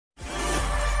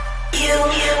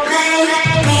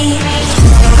make me.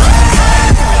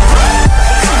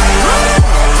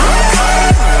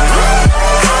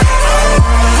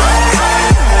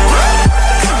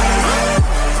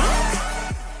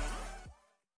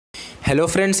 Hello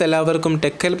friends, എല്ലാവർക്കും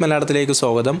tech help മലയാളത്തിലേക്ക്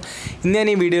സ്വാഗതം. ഇന്ന് ഞാൻ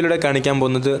ഈ വീഡിയോയിലൂടെ കാണിക്കാൻ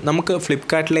പോകുന്നത് നമുക്ക്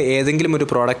ഫ്ലിപ്കാർട്ടിലെ ഏതെങ്കിലും ഒരു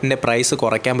പ്രോഡക്റ്റിൻ്റെ പ്രൈസ്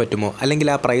കുറയ്ക്കാൻ പറ്റുമോ, അല്ലെങ്കിൽ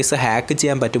ആ പ്രൈസ് ഹാക്ക്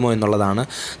ചെയ്യാൻ പറ്റുമോ എന്നുള്ളതാണ്.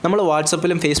 നമ്മൾ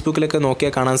വാട്സപ്പിലും ഫേസ്ബുക്കിലൊക്കെ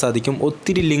നോക്കിയാൽ കാണാൻ സാധിക്കും,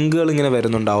 ഒത്തിരി ലിങ്കുകൾ ഇങ്ങനെ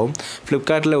വരുന്നുണ്ടാവും.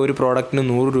 ഫ്ലിപ്കാർട്ടിലെ ഒരു പ്രോഡക്റ്റിന്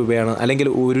 100 രൂപയാണ് അല്ലെങ്കിൽ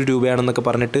 1 രൂപയാണെന്നൊക്കെ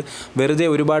പറഞ്ഞിട്ട് വെറുതെ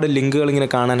ഒരുപാട് ലിങ്കുകൾ ഇങ്ങനെ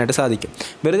കാണാനായിട്ട് സാധിക്കും.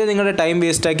 വെറുതെ നിങ്ങളുടെ ടൈം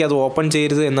വേസ്റ്റാക്കി അത് ഓപ്പൺ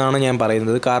ചെയ്യരുത് എന്നാണ് ഞാൻ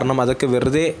പറയുന്നത്. കാരണം അതൊക്കെ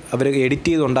വെറുതെ അവർ എഡിറ്റ്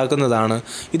ചെയ്ത് ഉണ്ടാക്കുന്നതാണ്.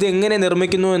 ഇത് എങ്ങനെ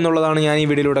നിർമ്മിക്കുന്നു എന്നുള്ളതാണ് ഞാൻ ഈ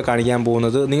വീഡിയോയിലൂടെ കാണിക്കാൻ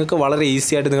പോകുന്നത്. നിങ്ങൾക്ക് വളരെ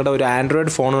ഈസി ആയിട്ട് നിങ്ങളുടെ ഒരു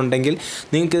ആൻഡ്രോയിഡ് ഫോൺ ഉണ്ടെങ്കിൽ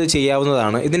നിങ്ങൾക്കിത്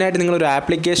ചെയ്യാവുന്നതാണ്. ഇതിനായിട്ട് നിങ്ങളൊരു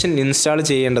ആപ്ലിക്കേഷൻ ഇൻസ്റ്റാൾ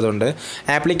ചെയ്യേണ്ടതുണ്ട്.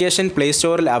 ആപ്ലിക്കേഷൻ പ്ലേ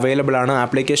സ്റ്റോറിൽ അവൈലബിൾ ആണ്.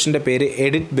 ആപ്ലിക്കേഷൻ്റെ പേര്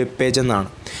എഡിറ്റ് വെബ് പേജ് എന്നാണ്.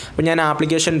 അപ്പോൾ ഞാൻ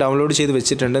ആപ്ലിക്കേഷൻ ഡൗൺലോഡ് ചെയ്ത്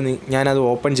വെച്ചിട്ടുണ്ട്. ഞാനത്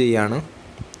ഓപ്പൺ ചെയ്യുകയാണ്.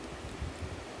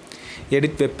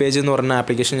 എഡിറ്റ് വെബ് പേജ് എന്ന് പറഞ്ഞ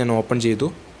ആപ്ലിക്കേഷൻ ഞാൻ ഓപ്പൺ ചെയ്തു.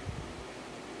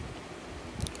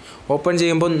 ഓപ്പൺ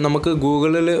ചെയ്യുമ്പോൾ നമുക്ക്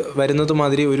ഗൂഗിളിൽ വരുന്നത്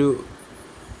മാതിരി ഒരു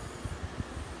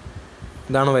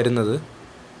ഇതാണ് വരുന്നത്.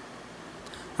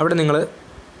 അവിടെ നിങ്ങൾ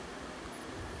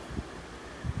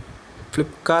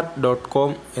flipkart.com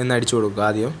എന്നടിച്ചു കൊടുക്കുക.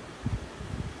 ആദ്യം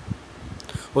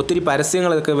ഒത്തിരി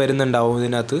പരസ്യങ്ങളൊക്കെ വരുന്നുണ്ടാവും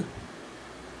ഇതിനകത്ത്.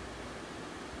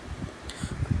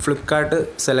 ഫ്ലിപ്കാർട്ട്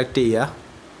സെലക്ട് ചെയ്യുക.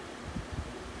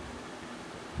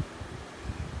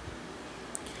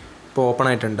 ഇപ്പോൾ ഓപ്പൺ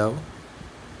ആയിട്ടുണ്ടാവും.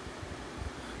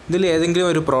 ഇതിൽ ഏതെങ്കിലും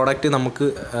ഒരു പ്രോഡക്റ്റ് നമുക്ക്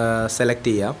സെലക്ട്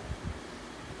ചെയ്യാം.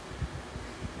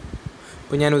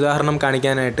 ഇപ്പോൾ ഞാൻ ഉദാഹരണം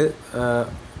കാണിക്കാനായിട്ട്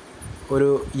ഒരു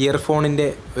ഇയർഫോണിൻ്റെ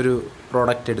ഒരു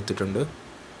പ്രോഡക്റ്റ് എടുത്തിട്ടുണ്ട്.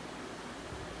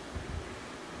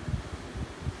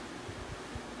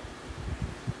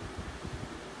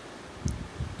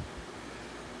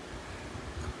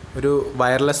 ഒരു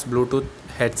വയർലെസ് ബ്ലൂടൂത്ത്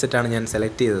ഹെഡ്സെറ്റാണ് ഞാൻ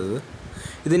സെലക്ട് ചെയ്തത്.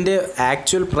 ഇതിൻ്റെ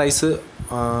ആക്ച്വൽ പ്രൈസ്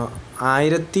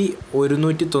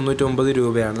 1199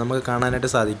 രൂപയാണ്. നമുക്ക്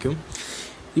കാണാനായിട്ട് സാധിക്കും.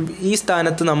 ഈ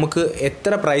സ്ഥാനത്ത് നമുക്ക്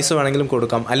എത്ര പ്രൈസ് വേണമെങ്കിലും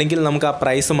കൊടുക്കാം, അല്ലെങ്കിൽ നമുക്ക് ആ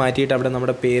പ്രൈസ് മാറ്റിയിട്ട് അവിടെ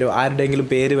നമ്മുടെ പേരോ ആരുടെയെങ്കിലും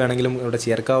പേര് വേണമെങ്കിലും ഇവിടെ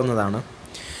ചേർക്കാവുന്നതാണ്.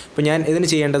 അപ്പോൾ ഞാൻ ഇതിന്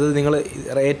ചെയ്യേണ്ടത്, നിങ്ങൾ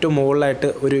ഏറ്റവും മുകളിലായിട്ട്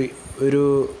ഒരു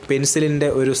പെൻസിലിൻ്റെ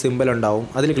ഒരു സിമ്പൽ ഉണ്ടാവും.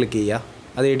 അതിൽ ക്ലിക്ക് ചെയ്യുക.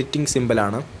 അത് എഡിറ്റിംഗ്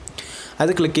സിമ്പലാണ്.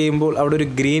 അത് ക്ലിക്ക് ചെയ്യുമ്പോൾ അവിടെ ഒരു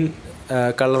ഗ്രീൻ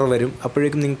കളർ വരും.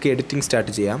 അപ്പോഴേക്കും നിങ്ങൾക്ക് എഡിറ്റിംഗ്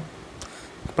സ്റ്റാർട്ട് ചെയ്യാം.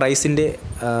 പ്രൈസിൻ്റെ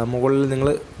മുകളിൽ നിങ്ങൾ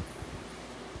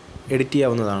എഡിറ്റ്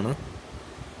ചെയ്യാവുന്നതാണ്.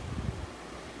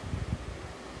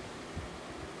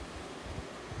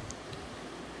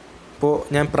 അപ്പോൾ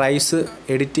ഞാൻ പ്രൈസ്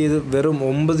എഡിറ്റ് ചെയ്ത് വെറും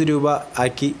 9 രൂപ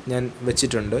ആക്കി ഞാൻ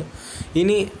വെച്ചിട്ടുണ്ട്.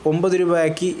 ഇനി 9 രൂപ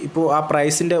ആക്കി. ഇപ്പോൾ ആ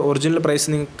പ്രൈസിൻ്റെ ഒറിജിനൽ പ്രൈസ്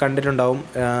നിങ്ങൾക്ക് കണ്ടിട്ടുണ്ടാവും,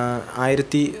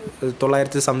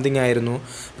 1900 സംതിങ് ആയിരുന്നു.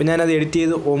 അപ്പോൾ ഞാനത് എഡിറ്റ്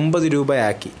ചെയ്ത് 9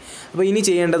 രൂപയാക്കി. അപ്പോൾ ഇനി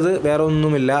ചെയ്യേണ്ടത് വേറെ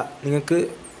ഒന്നുമില്ല. നിങ്ങൾക്ക്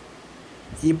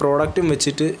ഈ പ്രോഡക്റ്റും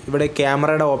വെച്ചിട്ട് ഇവിടെ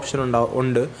ക്യാമറയുടെ ഓപ്ഷൻ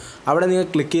ഉണ്ട്. അവിടെ നിങ്ങൾ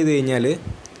ക്ലിക്ക് ചെയ്ത് കഴിഞ്ഞാൽ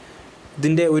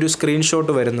ഇതിൻ്റെ ഒരു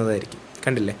സ്ക്രീൻഷോട്ട് വരുന്നതായിരിക്കും.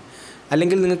 കണ്ടില്ലേ?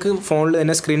 അല്ലെങ്കിൽ നിങ്ങൾക്ക് ഫോണിൽ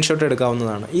തന്നെ സ്ക്രീൻഷോട്ട്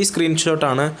എടുക്കാവുന്നതാണ്. ഈ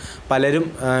സ്ക്രീൻഷോട്ടാണ് പലരും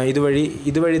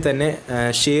ഇതുവഴി തന്നെ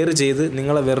ഷെയർ ചെയ്ത്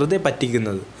നിങ്ങളെ വെറുതെ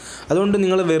പറ്റിക്കുന്നത്. അതുകൊണ്ട്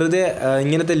നിങ്ങൾ വെറുതെ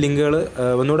ഇങ്ങനത്തെ ലിങ്കുകൾ,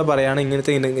 ഒന്നുകൂടെ പറയുകയാണ്,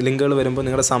 ഇങ്ങനത്തെ ലിങ്കുകൾ വരുമ്പോൾ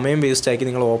നിങ്ങളുടെ സമയം വേസ്റ്റാക്കി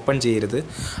നിങ്ങൾ ഓപ്പൺ ചെയ്യരുത്.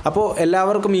 അപ്പോൾ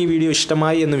എല്ലാവർക്കും ഈ വീഡിയോ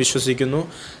ഇഷ്ടമായി എന്ന് വിശ്വസിക്കുന്നു.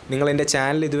 നിങ്ങൾ എൻ്റെ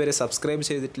ചാനൽ ഇതുവരെ സബ്സ്ക്രൈബ്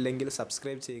ചെയ്തിട്ടില്ലെങ്കിൽ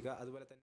സബ്സ്ക്രൈബ് ചെയ്യുക. അതുപോലെ തന്നെ